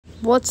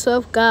What's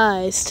up,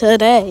 guys?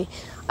 Today,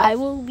 I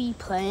will be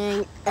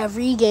playing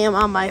every game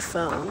on my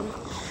phone.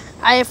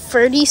 I have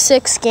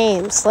 36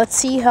 games. Let's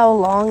see how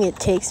long it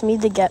takes me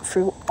to get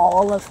through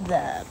all of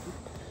them.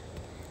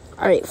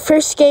 Alright,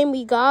 first game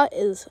we got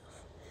is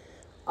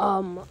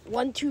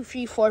 1, 2,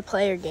 3, 4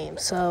 player game.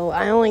 So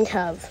I only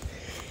have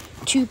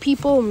 2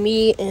 people,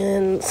 me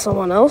and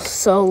someone else.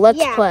 So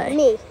let's play.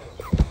 Me.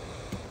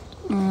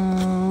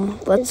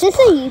 Let's. Is this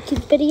a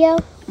YouTube video?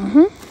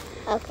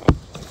 Okay.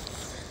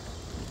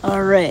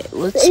 Alright,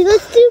 let's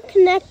do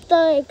connect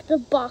the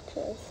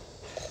boxes.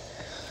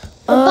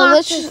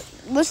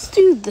 let's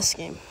do this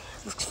game.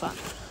 Looks fun.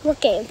 What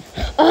game?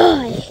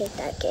 Oh, I hate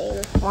that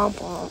game. Womp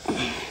womp.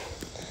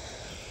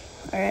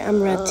 Alright,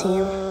 I'm red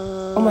team.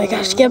 Oh my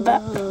gosh, get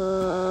back.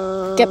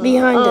 Get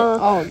behind it.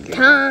 Oh,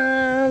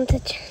 Time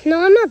to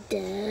no, I'm not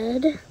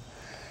dead.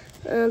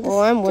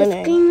 I'm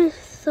winning. This game is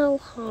so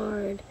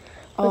hard.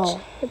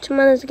 Which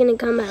one is gonna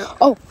come out?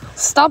 Oh,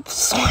 stop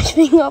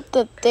swiping up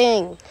the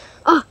thing.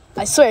 Oh.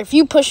 I swear, if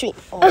you push me,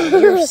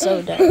 you're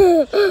so dead.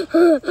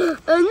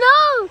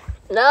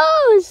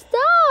 No,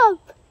 stop.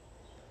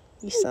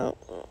 You sound.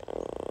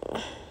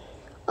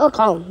 Oh,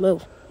 Colin,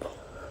 move.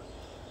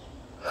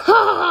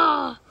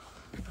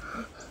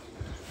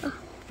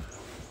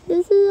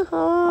 This is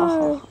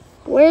hard.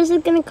 Where is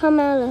it gonna come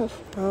out of?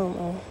 I don't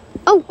know.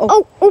 Oh.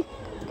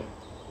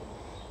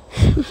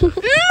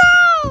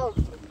 No!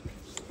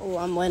 Oh,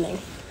 I'm winning.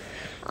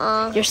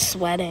 You're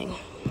sweating.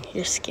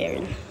 You're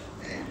scared.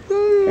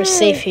 You're We're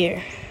safe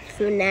here.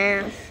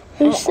 FNAF.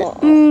 Do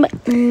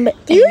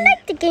Do you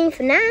like the game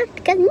FNAF?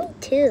 Because me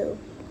too.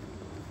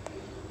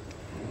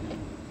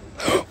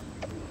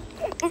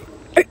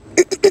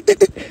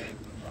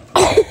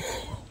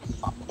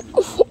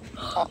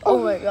 Oh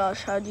my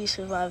gosh, how'd you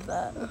survive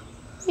that?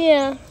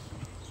 Yeah.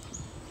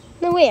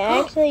 No, wait, I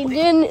actually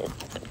didn't.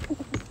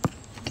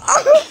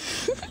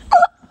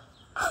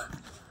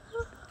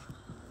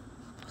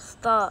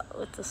 Stop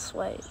with the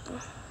swipe.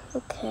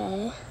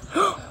 Okay.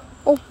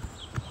 Oh,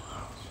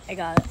 I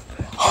got it.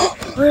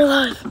 We're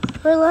alive.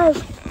 We're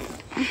live.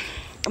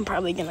 I'm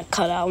probably gonna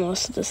cut out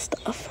most of this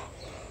stuff.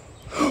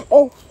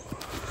 Oh,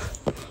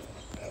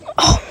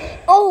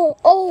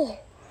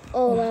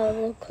 that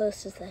was the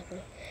closest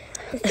ever.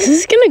 Is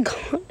this gonna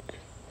go?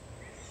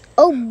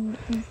 Oh,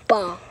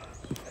 Baba.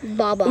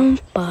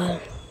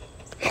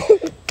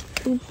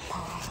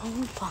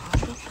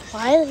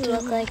 Why does it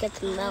look like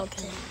it's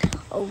melting?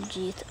 Oh,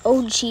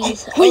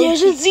 jeez. Wait, I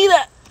should see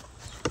that.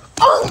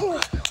 Oh,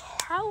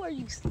 how are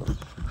you still?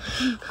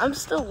 I'm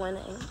still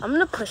winning. I'm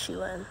gonna push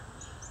you in.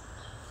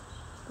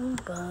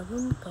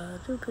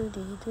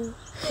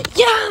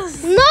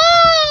 Yes!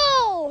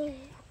 No!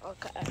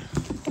 Okay.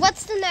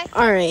 What's the next?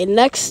 Alright,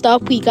 next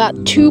up we got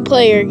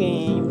 2-player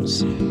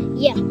games.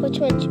 Yeah, which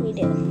one should we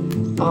do?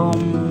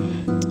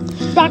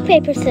 Rock,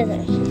 paper,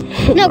 scissors.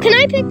 No, can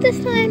I pick this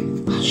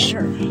time?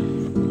 Sure.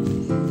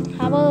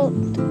 How about...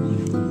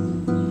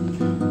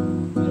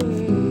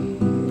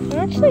 I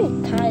actually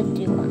kind of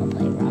do want to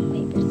play rock,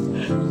 paper,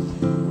 scissors.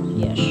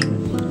 Yeah, sure.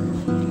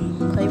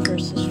 Play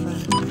versus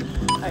friend.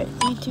 Alright,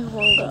 3, 2,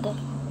 1, go.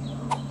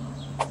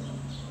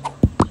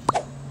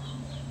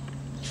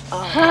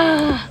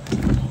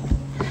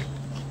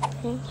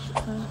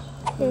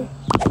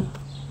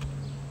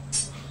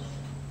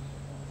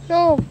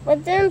 No, but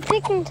then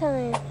picking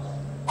time.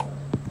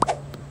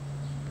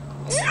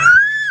 No!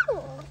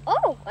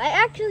 Oh, I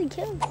actually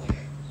killed you.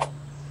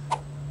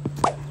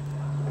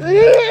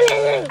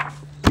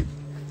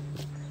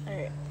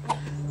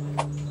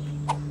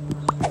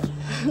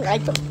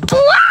 Alright.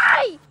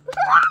 Why?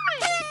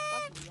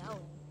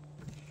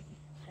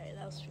 Alright,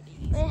 that was pretty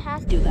easy. It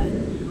has to Do that.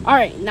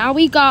 Alright, now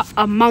we got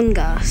Among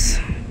Us.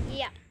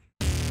 Yeah.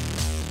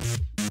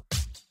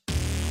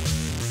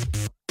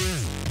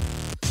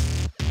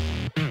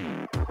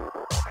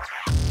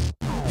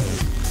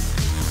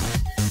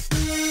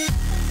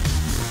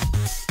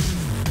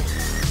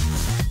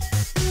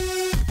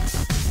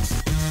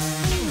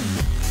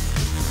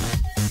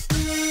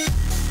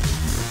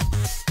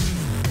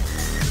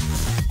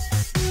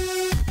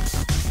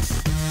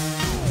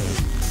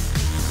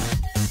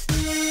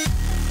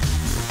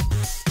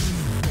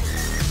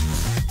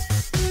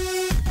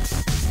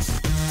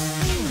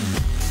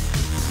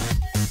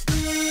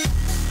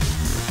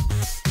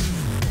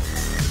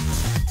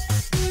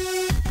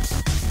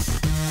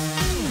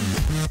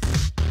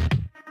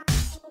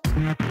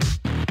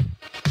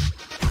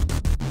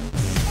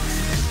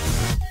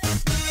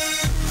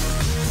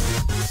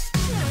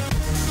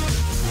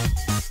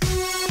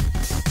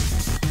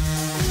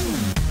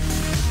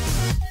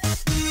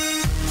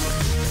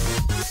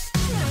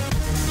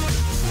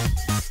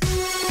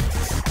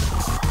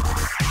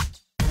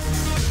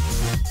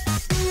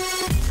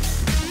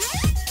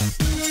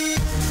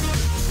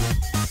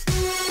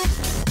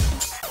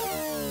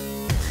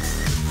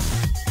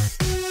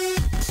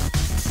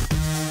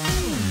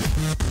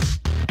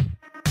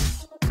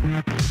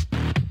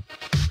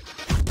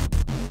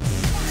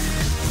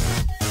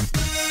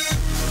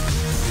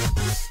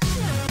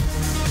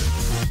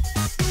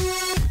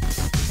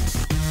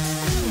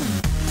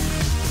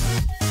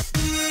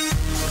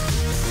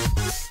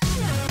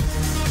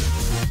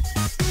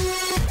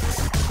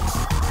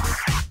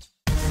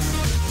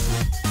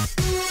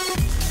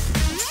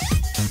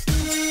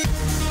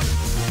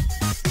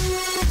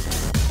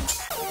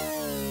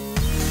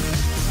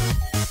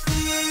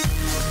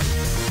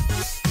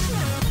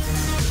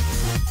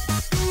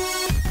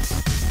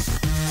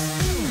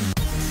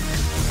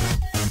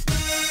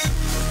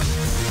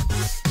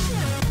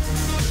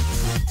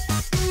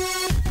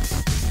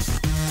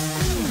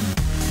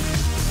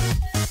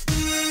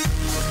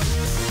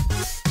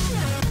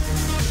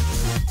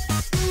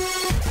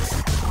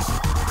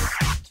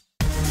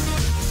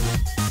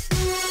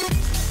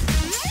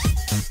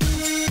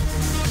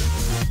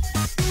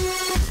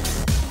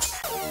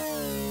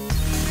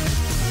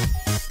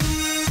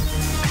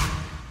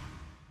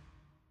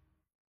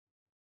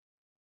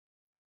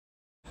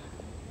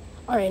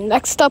 All right,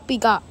 next up we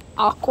got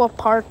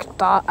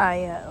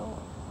aquapark.io.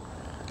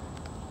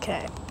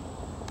 Okay,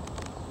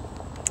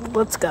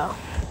 let's go.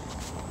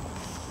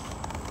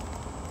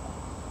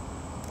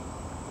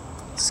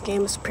 This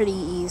game is pretty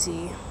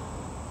easy.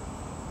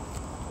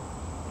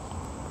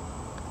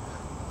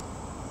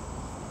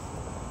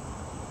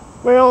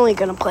 We're only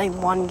gonna play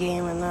one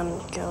game and then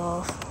go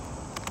off.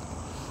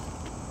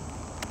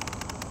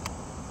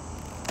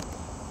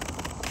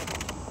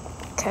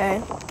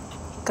 Okay,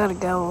 gotta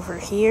go over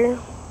here.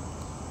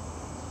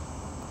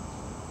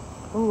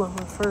 Ooh, I'm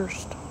in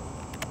first.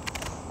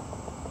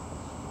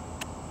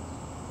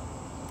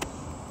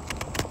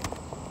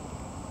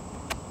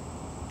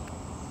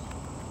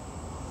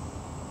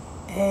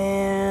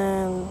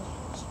 And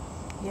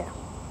yeah.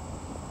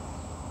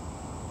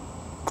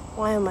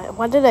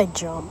 Why did I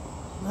jump?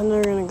 Then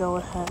they're gonna go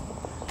ahead.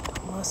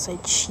 Unless I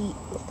cheat.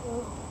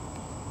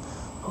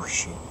 Oh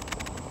shit.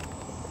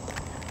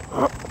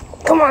 Oh,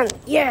 come on,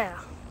 yeah.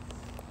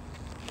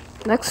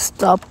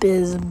 Next up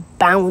is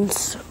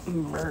bounce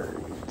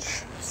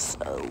merge.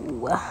 So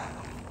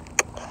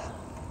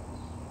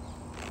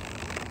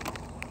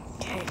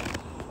okay.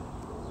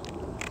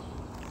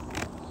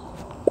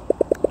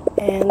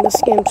 And this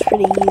game's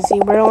pretty easy.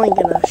 We're only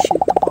gonna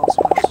shoot the balls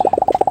once.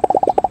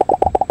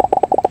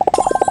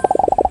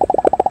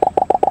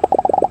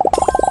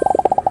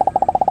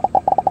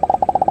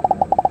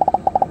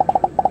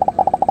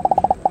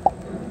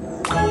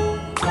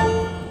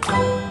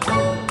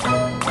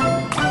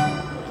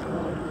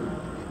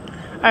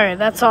 Alright,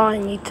 that's all I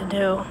need to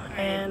do.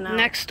 And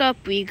next up,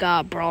 we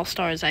got Brawl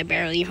Stars. I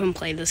barely even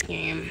play this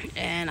game,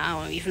 and I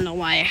don't even know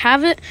why I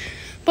have it,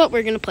 but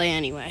we're gonna play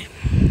anyway.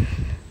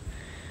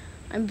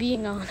 I'm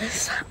being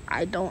honest,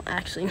 I don't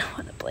actually know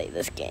how to play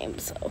this game,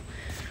 so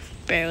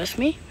bear with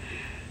me.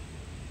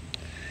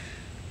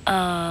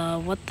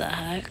 What the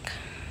heck?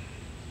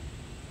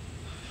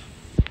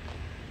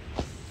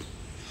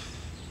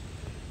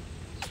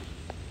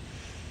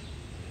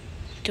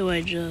 Do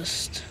I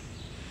just...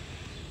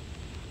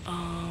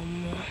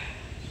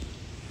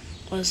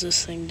 what does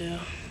this thing do?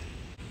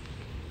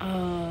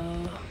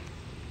 Alright,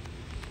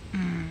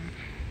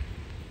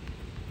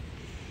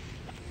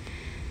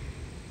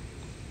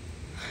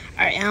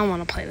 I don't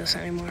want to play this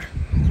anymore.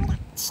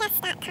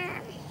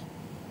 Chess.com.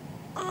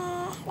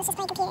 Let's just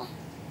play computer.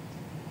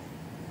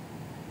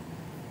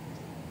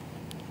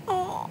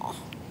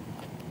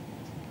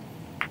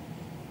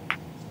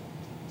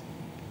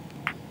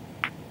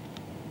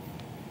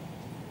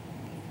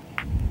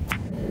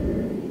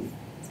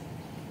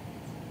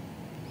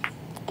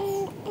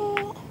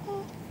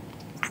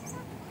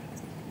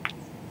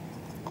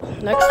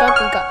 Next up,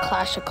 we got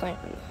Clash of Clans.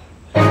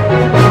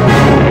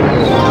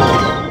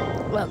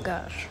 Well,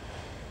 gosh.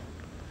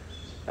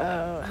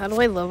 How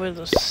do I lower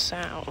the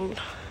sound?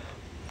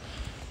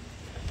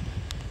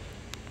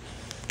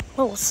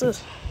 Oh, what's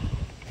this?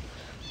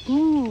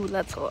 Ooh,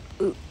 that's a lot.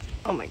 Ooh,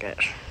 oh my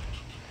gosh.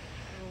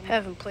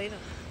 Haven't played it.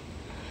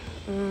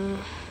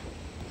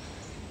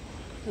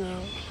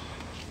 No.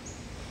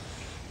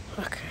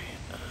 Okay.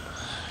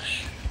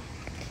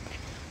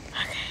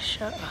 Okay,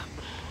 shut up.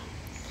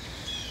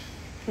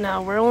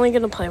 Now, we're only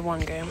gonna play one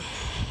game.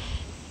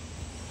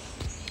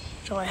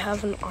 Do I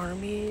have an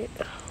army?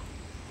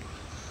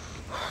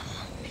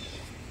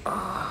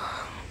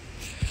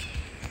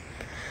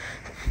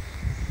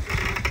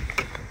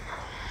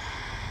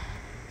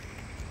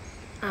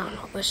 I don't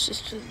know, let's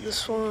just do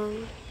this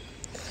one.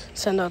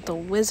 Send out the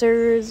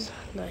wizards,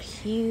 the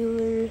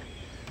healer,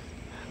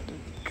 the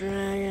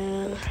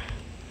dragon,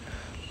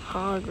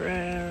 hog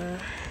rider,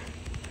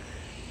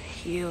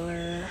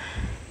 healer,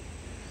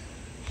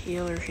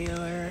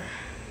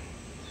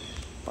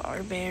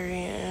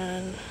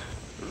 barbarian,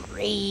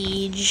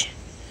 rage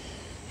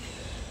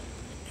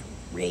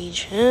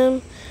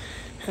him,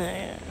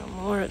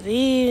 more of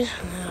these,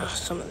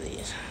 some of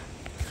these.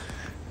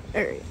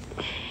 Alright.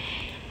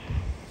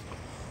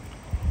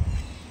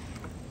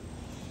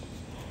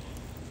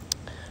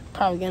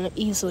 Probably gonna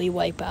easily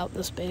wipe out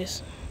this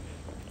base.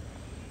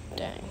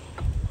 Dang.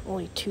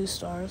 Only 2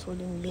 stars, what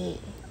do you mean?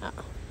 Oh.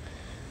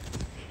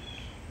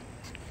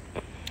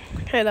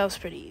 Okay, that was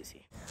pretty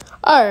easy.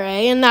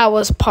 Alright, and that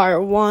was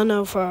part 1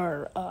 of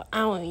our, I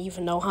don't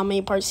even know how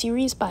many part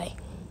series. Bye.